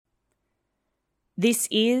This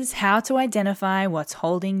is how to identify what's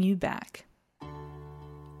holding you back.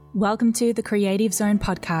 Welcome to the Creative Zone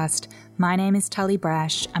podcast. My name is Tully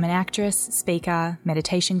Brash. I'm an actress, speaker,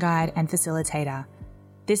 meditation guide, and facilitator.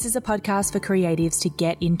 This is a podcast for creatives to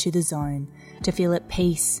get into the zone, to feel at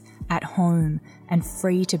peace, at home, and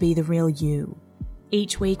free to be the real you.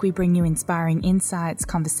 Each week we bring you inspiring insights,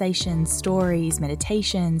 conversations, stories,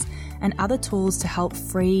 meditations, and other tools to help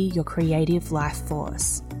free your creative life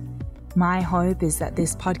force. My hope is that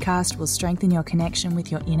this podcast will strengthen your connection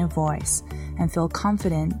with your inner voice and feel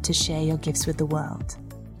confident to share your gifts with the world.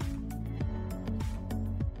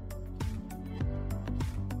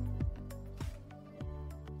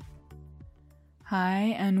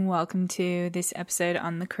 Hi, and welcome to this episode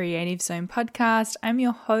on the Creative Zone podcast. I'm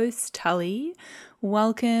your host, Tully.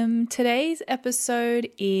 Welcome. Today's episode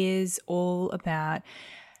is all about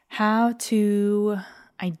how to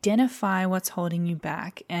identify what's holding you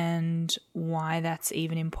back and why that's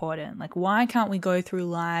even important. Like, why can't we go through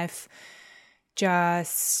life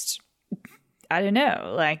just,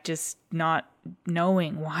 just not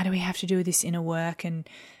knowing? Why do we have to do this inner work and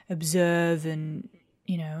observe? And,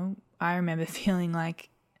 I remember feeling like,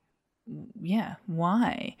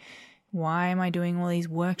 why? Why am I doing all these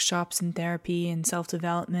workshops and therapy and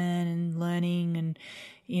self-development and learning and,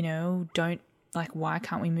 why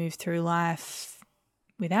can't we move through life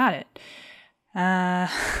without it?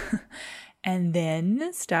 And then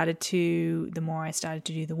the more I started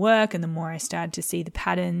to do the work and the more I started to see the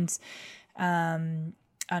patterns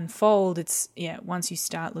unfold, once you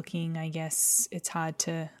start looking, I guess it's hard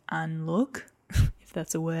to unlook, if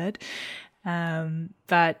that's a word.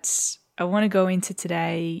 But I want to go into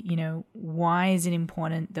today, why is it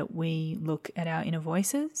important that we look at our inner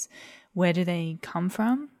voices? Where do they come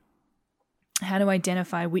from? How to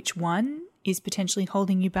identify which one is potentially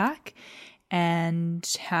holding you back,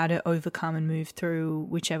 and how to overcome and move through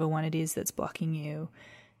whichever one it is that's blocking you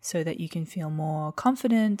so that you can feel more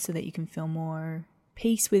confident, so that you can feel more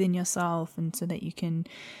peace within yourself, and so that you can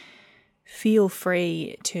feel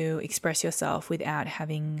free to express yourself without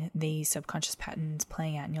having these subconscious patterns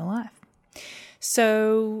playing out in your life.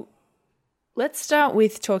 So let's start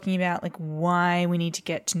with talking about why we need to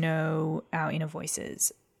get to know our inner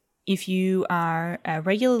voices. If you are a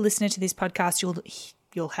regular listener to this podcast,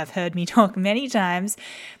 you'll have heard me talk many times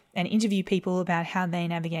and interview people about how they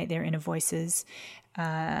navigate their inner voices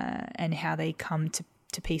and how they come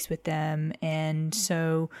to peace with them. And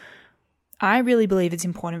so I really believe it's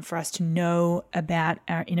important for us to know about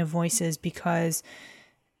our inner voices because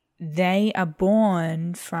they are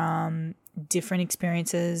born from different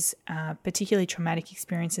experiences, particularly traumatic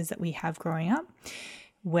experiences that we have growing up.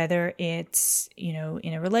 Whether it's,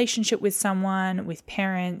 in a relationship with someone, with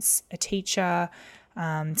parents, a teacher,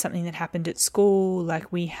 something that happened at school,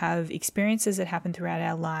 we have experiences that happen throughout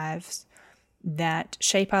our lives that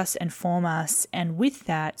shape us and form us. And with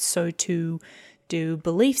that, so too do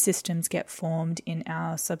belief systems get formed in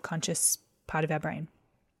our subconscious part of our brain.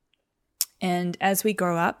 And as we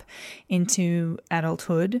grow up into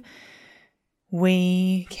adulthood,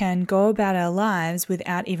 we can go about our lives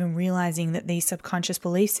without even realizing that these subconscious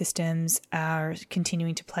belief systems are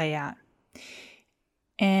continuing to play out.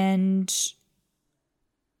 And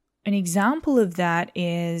an example of that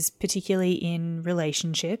is particularly in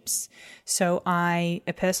relationships. So a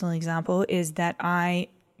personal example is that I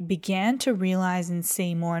began to realize and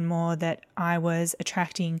see more and more that I was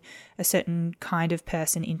attracting a certain kind of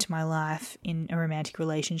person into my life in a romantic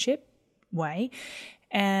relationship way.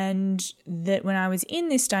 And that when I was in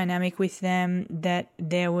this dynamic with them, that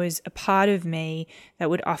there was a part of me that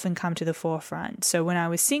would often come to the forefront. So when I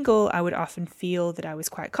was single, I would often feel that I was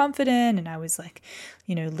quite confident and I was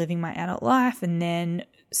living my adult life. And then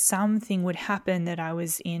something would happen that I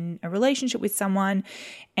was in a relationship with someone,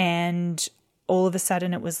 and all of a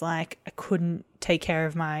sudden it was like I couldn't take care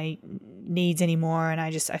of my needs anymore. And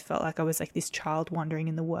I felt like I was like this child wandering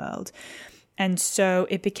in the world. And so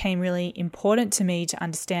it became really important to me to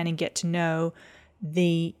understand and get to know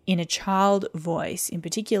the inner child voice in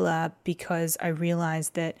particular, because I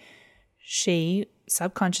realized that she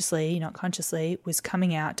subconsciously, not consciously, was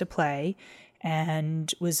coming out to play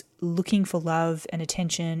and was looking for love and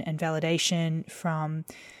attention and validation from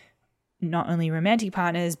not only romantic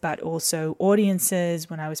partners, but also audiences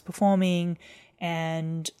when I was performing,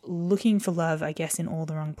 and looking for love, I guess, in all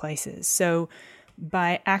the wrong places. So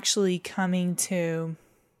by actually coming to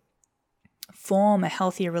form a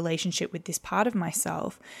healthier relationship with this part of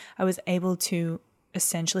myself, I was able to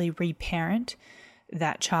essentially reparent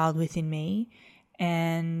that child within me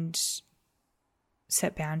and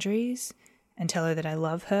set boundaries and tell her that I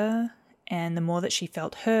love her and the more that she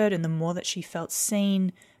felt heard and the more that she felt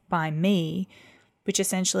seen by me, which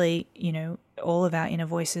essentially, all of our inner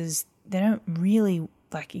voices, they don't really,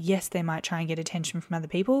 yes, they might try and get attention from other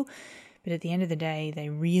people, but at the end of the day, they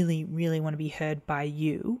really, really want to be heard by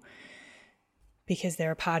you because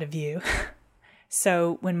they're a part of you.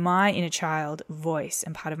 So when my inner child voice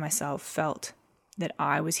and part of myself felt that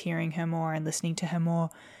I was hearing her more and listening to her more,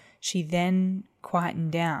 she then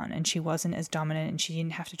quietened down and she wasn't as dominant and she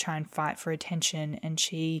didn't have to try and fight for attention and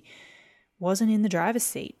she wasn't in the driver's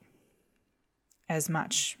seat as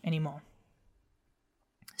much anymore.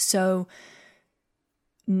 So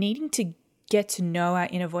needing to get to know our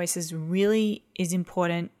inner voices really is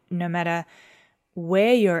important no matter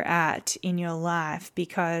where you're at in your life,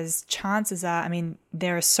 because chances are,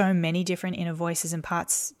 there are so many different inner voices and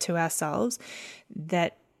parts to ourselves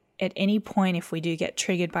that at any point, if we do get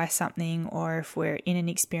triggered by something, or if we're in an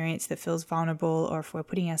experience that feels vulnerable, or if we're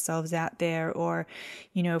putting ourselves out there, or,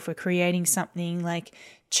 if we're creating something,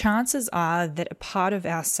 chances are that a part of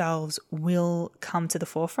ourselves will come to the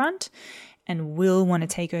forefront and will want to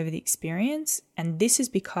take over the experience. And this is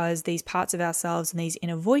because these parts of ourselves and these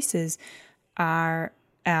inner voices are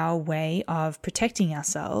our way of protecting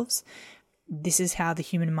ourselves. This is how the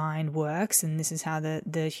human mind works, and this is how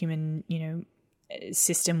the human,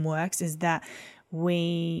 system works, is that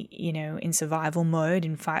we, in survival mode,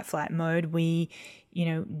 in fight flight mode, we,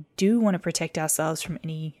 do want to protect ourselves from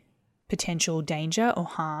any potential danger or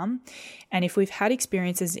harm. And if we've had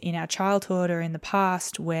experiences in our childhood or in the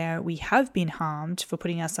past where we have been harmed for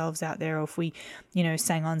putting ourselves out there, or if we,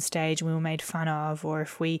 sang on stage and we were made fun of, or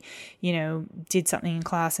if we, did something in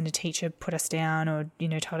class and a teacher put us down, or,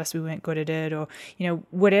 told us we weren't good at it, or,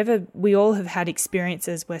 whatever, we all have had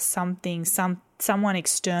experiences where someone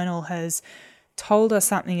external has told us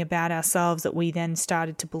something about ourselves that we then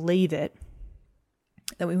started to believe it,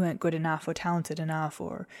 that we weren't good enough or talented enough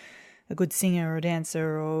or a good singer or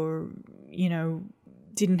dancer, or,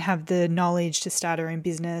 didn't have the knowledge to start our own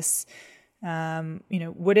business,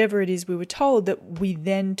 whatever it is we were told, that we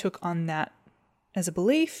then took on that as a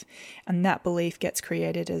belief, and that belief gets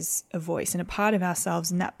created as a voice and a part of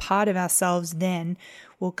ourselves, and that part of ourselves then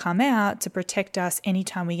will come out to protect us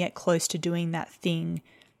anytime we get close to doing that thing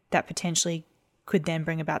that potentially could then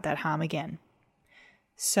bring about that harm again.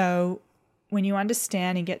 So when you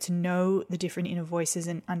understand and get to know the different inner voices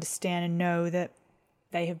and understand and know that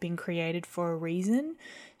they have been created for a reason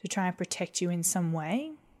to try and protect you in some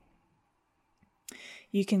way,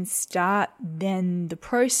 you can start then the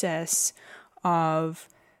process of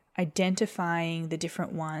identifying the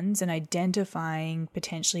different ones and identifying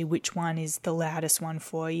potentially which one is the loudest one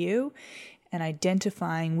for you, and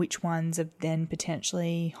identifying which ones are then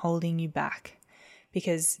potentially holding you back.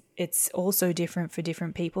 Because it's also different for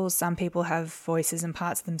different people. Some people have voices and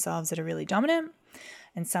parts of themselves that are really dominant,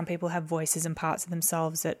 and some people have voices and parts of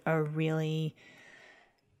themselves that are really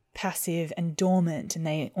passive and dormant, and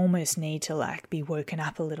they almost need to be woken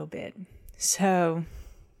up a little bit. So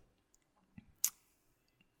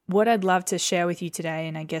what I'd love to share with you today,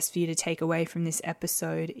 and I guess for you to take away from this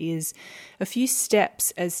episode, is a few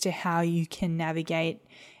steps as to how you can navigate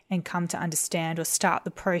and come to understand or start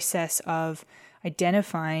the process of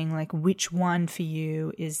identifying which one for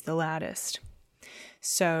you is the loudest.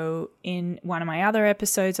 So in one of my other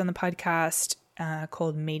episodes on the podcast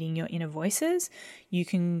called Meeting Your Inner Voices, you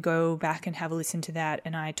can go back and have a listen to that,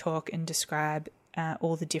 and I talk and describe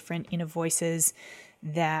all the different inner voices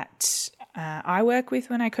that I work with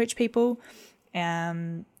when I coach people,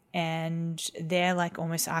 and they're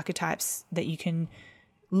almost archetypes that you can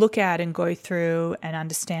look at and go through and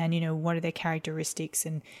understand, what are their characteristics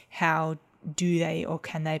and how do they or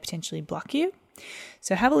can they potentially block you.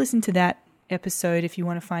 So have a listen to that episode if you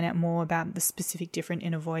want to find out more about the specific different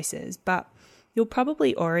inner voices. But you'll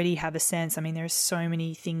probably already have a sense. There are so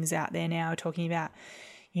many things out there now talking about,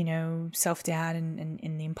 self-doubt and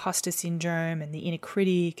the imposter syndrome and the inner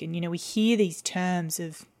critic. And, we hear these terms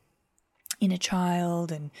of inner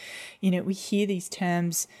child, and, we hear these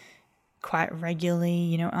terms quite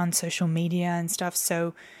regularly, on social media and stuff.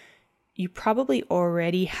 So you probably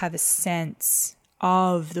already have a sense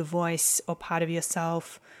of the voice or part of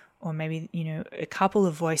yourself, or maybe, a couple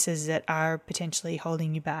of voices that are potentially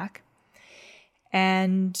holding you back.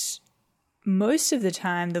 And most of the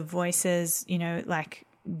time the voices,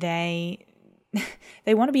 they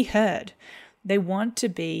want to be heard. They want to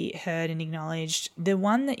be heard and acknowledged. The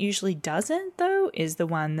one that usually doesn't, though, is the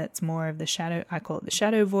one that's more of the shadow. I call it the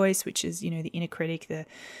shadow voice, which is, the inner critic, the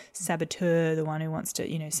saboteur, the one who wants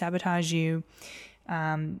to, sabotage you,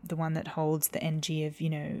 the one that holds the energy of,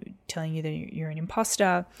 telling you that you're an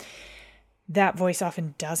imposter. that voice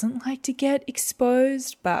often doesn't like to get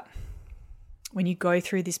exposed, but when you go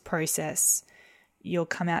through this process, you'll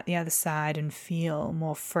come out the other side and feel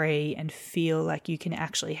more free and feel like you can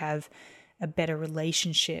actually have a better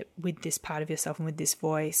relationship with this part of yourself and with this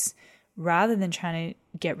voice rather than trying to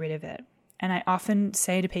get rid of it. And I often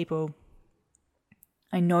say to people,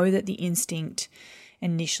 I know that the instinct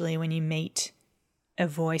initially when you meet a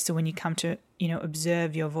voice or when you come to,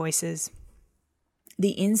 observe your voices,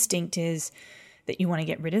 the instinct is that you want to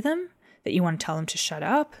get rid of them, that you want to tell them to shut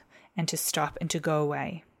up and to stop and to go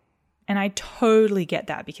away. And I totally get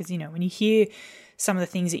that because, when you hear some of the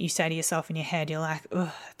things that you say to yourself in your head, you're like,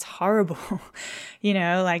 oh, it's horrible.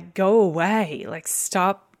 Like go away, like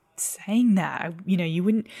stop saying that. You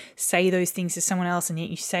wouldn't say those things to someone else and yet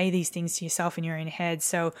you say these things to yourself in your own head.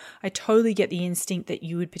 So I totally get the instinct that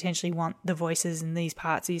you would potentially want the voices and these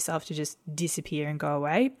parts of yourself to just disappear and go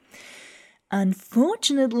away.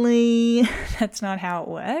 Unfortunately, that's not how it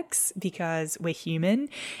works because we're human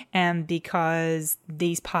and because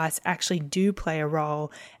these parts actually do play a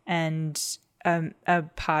role and a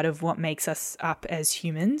part of what makes us up as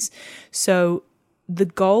humans. So the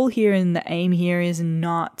goal here and the aim here is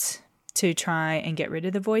not to try and get rid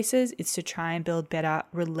of the voices. It's to try and build better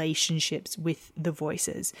relationships with the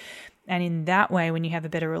voices. And in that way, when you have a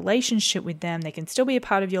better relationship with them, they can still be a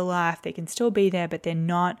part of your life. They can still be there, but they're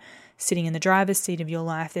not sitting in the driver's seat of your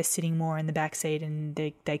life. They're sitting more in the back seat and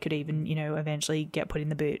they could even, eventually get put in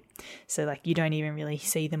the boot. So like you don't even really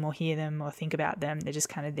see them or hear them or think about them. They're just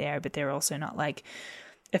kind of there, but they're also not like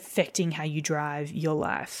affecting how you drive your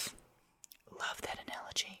life. Love that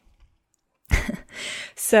analogy.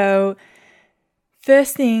 So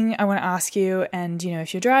first thing I want to ask you, and,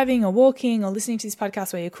 if you're driving or walking or listening to this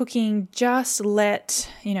podcast while you're cooking, just let,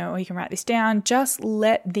 or you can write this down, just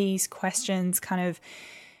let these questions kind of,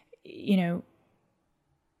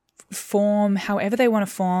 form however they want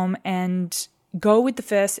to form and go with the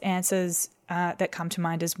first answers that come to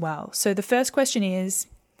mind as well. So the first question is,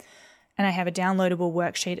 and I have a downloadable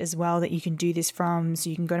worksheet as well that you can do this from. So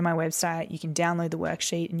you can go to my website, you can download the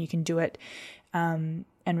worksheet and you can do it and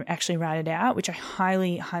actually write it out, which I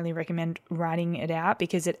highly, highly recommend writing it out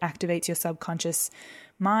because it activates your subconscious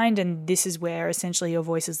mind. And this is where essentially your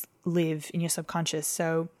voices live in your subconscious.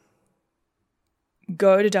 So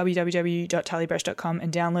go to www.talibresh.com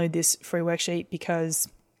and download this free worksheet because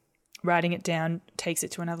writing it down takes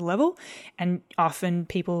it to another level. And often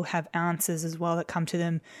people have answers as well that come to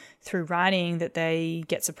them through writing that they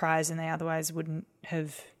get surprised and they otherwise wouldn't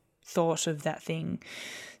have thought of that thing.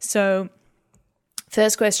 So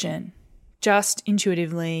first question, just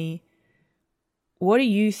intuitively, what do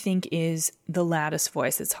you think is the loudest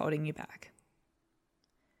voice that's holding you back?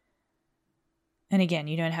 And again,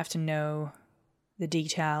 you don't have to know the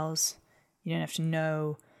details. You don't have to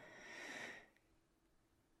know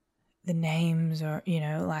the names or,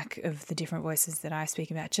 of the different voices that I speak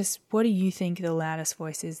about. Just what do you think the loudest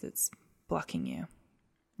voice is that's blocking you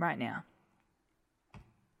right now?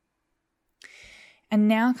 And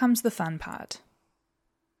now comes the fun part.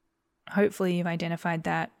 Hopefully you've identified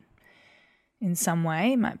that in some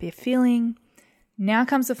way. It might be a feeling. Now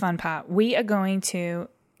comes the fun part. We are going to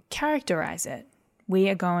characterize it. We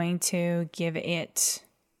are going to give it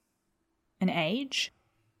an age,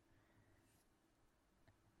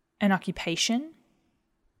 an occupation.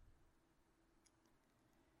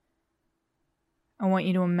 I want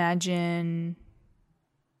you to imagine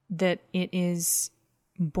that it is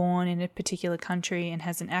born in a particular country and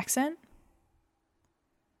has an accent.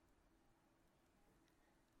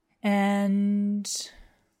 And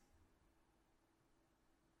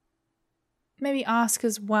maybe ask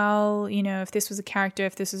as well, if this was a character,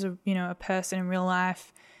 if this was a person in real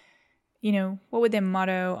life, what would their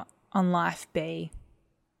motto on life be?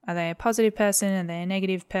 Are they a positive person? Are they a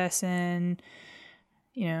negative person?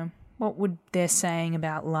 What would their saying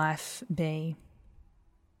about life be?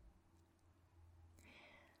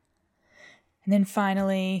 And then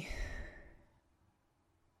finally,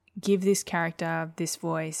 give this character, this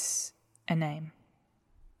voice, a name.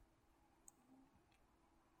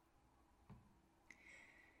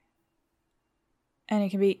 And it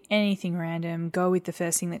can be anything random. Go with the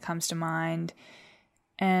first thing that comes to mind.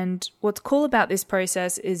 And what's cool about this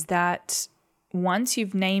process is that once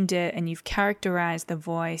you've named it and you've characterized the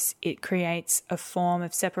voice, it creates a form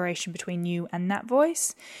of separation between you and that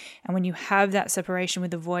voice. And when you have that separation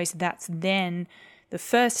with the voice, that's then the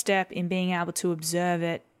first step in being able to observe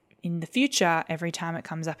it in the future every time it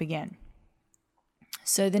comes up again.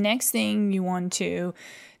 So the next thing you want to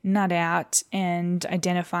nut out and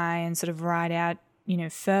identify and sort of write out,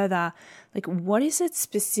 further, like what is it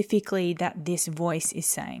specifically that this voice is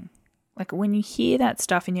saying? Like when you hear that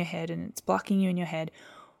stuff in your head and it's blocking you in your head,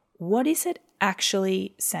 what is it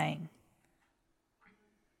actually saying?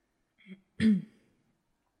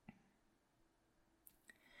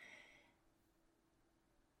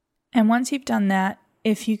 And once you've done that,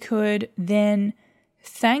 if you could then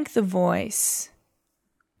thank the voice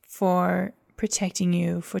for protecting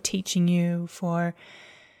you, for teaching you, for,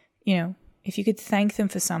 if you could thank them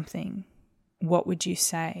for something, what would you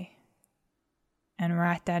say? And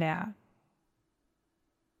write that out.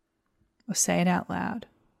 Or say it out loud.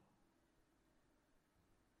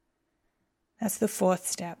 That's the fourth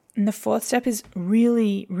step. And the fourth step is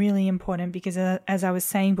really, really important because as I was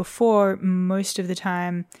saying before, most of the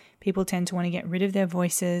time people tend to want to get rid of their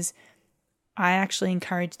voices. I actually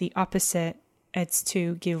encourage the opposite. It's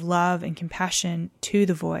to give love and compassion to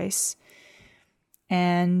the voice.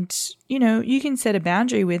 And, you can set a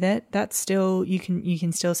boundary with it. That's still, you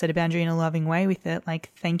can still set a boundary in a loving way with it.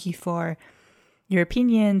 Like, thank you for your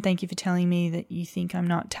opinion. Thank you for telling me that you think I'm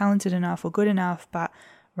not talented enough or good enough. But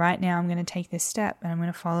right now I'm going to take this step and I'm going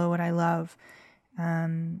to follow what I love.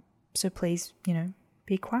 So please,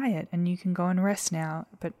 be quiet and you can go and rest now.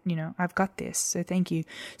 But, I've got this. So thank you.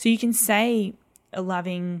 So you can say a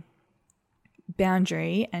loving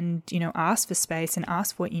boundary and, ask for space and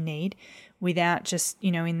ask for what you need without just,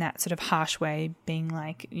 in that sort of harsh way being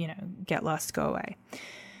like, get lost, go away.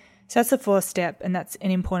 So that's the fourth step, and that's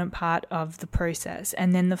an important part of the process.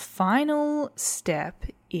 And then the final step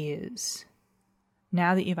is,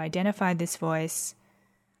 now that you've identified this voice,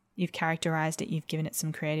 you've characterized it, you've given it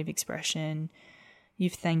some creative expression,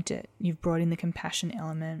 you've thanked it, you've brought in the compassion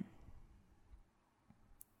element,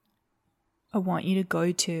 I want you to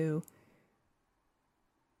go to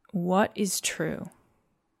what is true.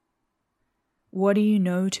 What do you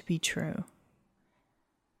know to be true?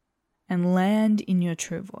 And land in your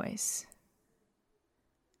true voice.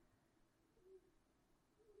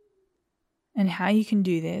 And how you can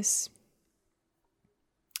do this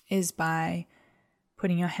is by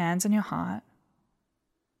putting your hands on your heart,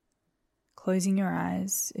 closing your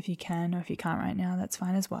eyes if you can, or if you can't right now, that's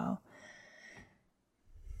fine as well.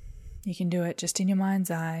 You can do it just in your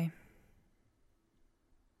mind's eye.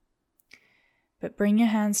 But bring your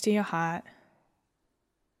hands to your heart.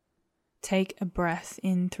 Take a breath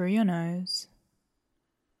in through your nose.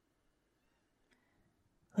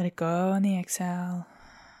 Let it go on the exhale.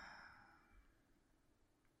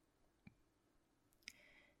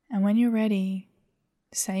 And when you're ready,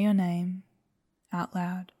 say your name out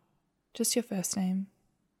loud. Just your first name.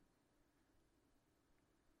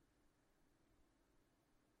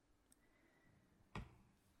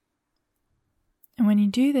 And when you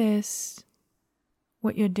do this,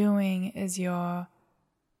 what you're doing is you're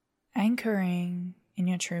anchoring in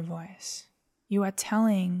your true voice. You are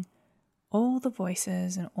telling all the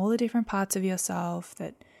voices and all the different parts of yourself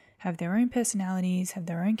that have their own personalities, have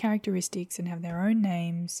their own characteristics, and have their own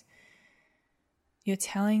names. You're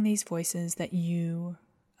telling these voices that you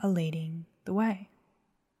are leading the way.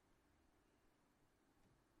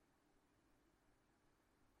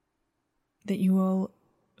 That you will,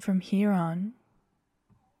 from here on,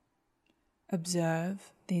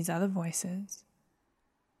 observe these other voices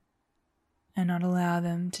and not allow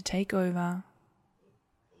them to take over.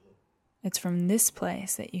 It's from this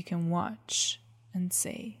place that you can watch and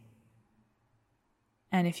see.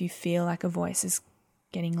 And if you feel like a voice is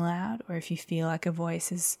getting loud, or if you feel like a voice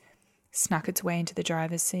has snuck its way into the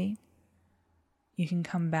driver's seat, you can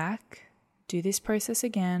come back, do this process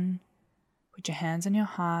again, put your hands on your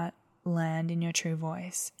heart, land in your true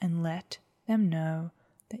voice, and let them know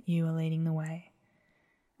that you are leading the way.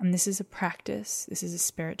 And this is a practice. This is a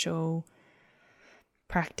spiritual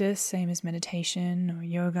practice, same as meditation or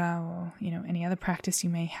yoga or, any other practice you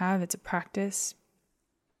may have. It's a practice.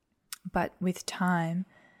 But with time,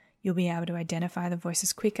 you'll be able to identify the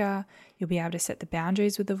voices quicker. You'll be able to set the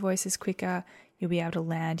boundaries with the voices quicker. You'll be able to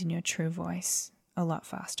land in your true voice a lot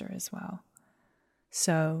faster as well.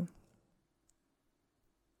 So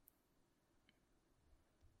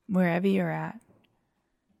wherever you're at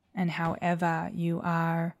and however you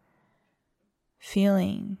are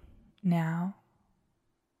feeling now,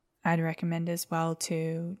 I'd recommend as well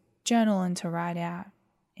to journal and to write out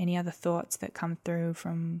any other thoughts that come through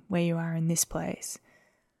from where you are in this place.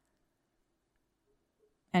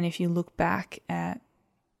 And if you look back at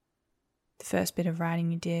the first bit of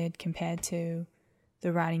writing you did compared to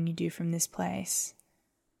the writing you do from this place,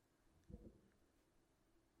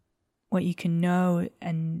 what you can know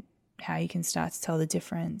and how you can start to tell the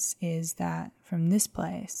difference is that from this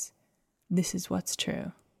place, this is what's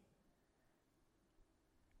true.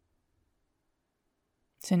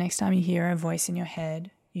 So next time you hear a voice in your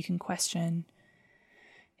head, you can question,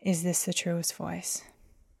 is this the truest voice?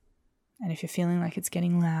 And if you're feeling like it's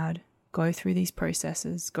getting loud, go through these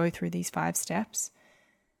processes, go through these 5 steps,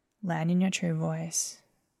 land in your true voice,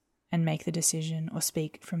 and make the decision or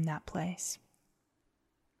speak from that place.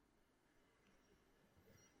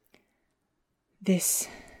 This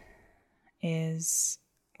is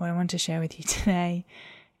what I want to share with you today.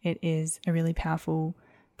 It is a really powerful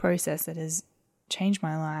process that has changed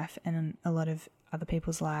my life and a lot of other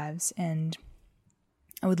people's lives. And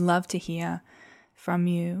I would love to hear from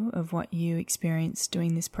you of what you experienced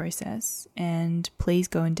doing this process. And please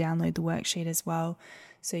go and download the worksheet as well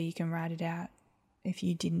so you can write it out if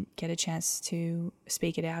you didn't get a chance to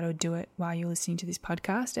speak it out or do it while you're listening to this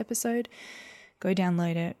podcast episode. Go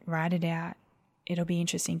download it, write it out. It'll be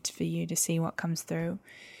interesting for you to see what comes through.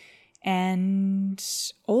 And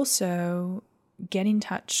also get in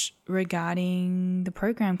touch regarding the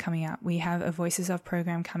program coming up. We have a Voices of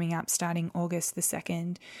program coming up starting August the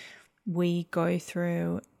 2nd. We go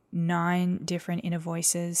through 9 different inner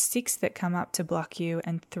voices, 6 that come up to block you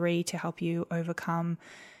and 3 to help you overcome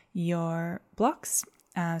your blocks.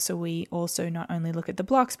 So we also not only look at the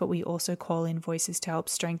blocks, but we also call in voices to help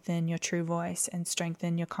strengthen your true voice and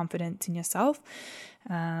strengthen your confidence in yourself.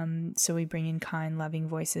 So we bring in kind, loving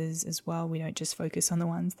voices as well. We don't just focus on the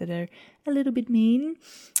ones that are a little bit mean.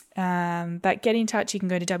 But get in touch. You can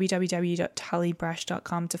go to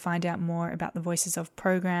www.tullybrush.com to find out more about the Voices of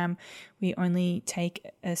program. We only take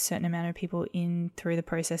a certain amount of people in through the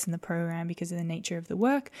process in the program because of the nature of the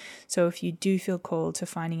work. So if you do feel called to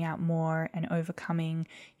finding out more and overcoming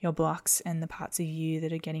your blocks and the parts of you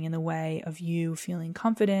that are getting in the way of you feeling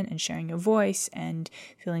confident and sharing your voice and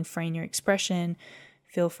feeling free in your expression,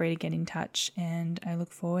 feel free to get in touch. And I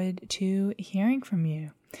look forward to hearing from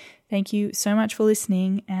you. Thank you so much for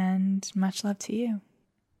listening and much love to you.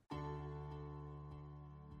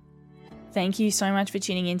 Thank you so much for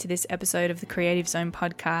tuning into this episode of the Creative Zone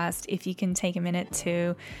podcast. If you can take a minute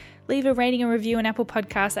to leave a rating and review on Apple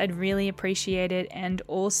Podcasts, I'd really appreciate it. And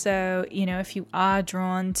also, if you are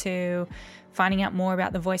drawn to finding out more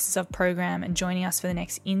about the Voices of program and joining us for the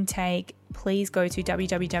next intake, please go to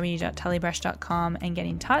www.tullybrush.com and get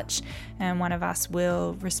in touch, and one of us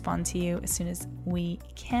will respond to you as soon as we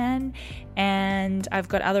can. And I've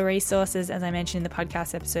got other resources, as I mentioned in the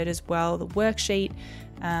podcast episode as well. The worksheet,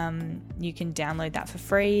 you can download that for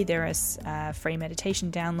free. There are free meditation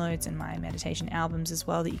downloads and my meditation albums as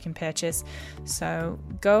well that you can purchase. So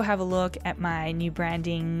go have a look at my new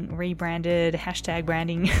rebranded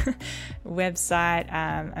 #branding website.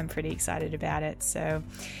 I'm pretty excited about it. So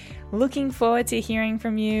looking forward to hearing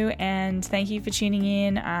from you, and thank you for tuning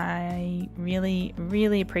in. I really,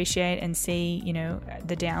 really appreciate and see,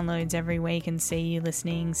 the downloads every week and see you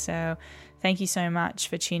listening. So thank you so much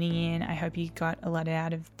for tuning in. I hope you got a lot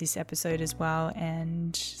out of this episode as well,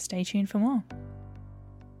 and stay tuned for more.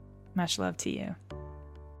 Much love to you.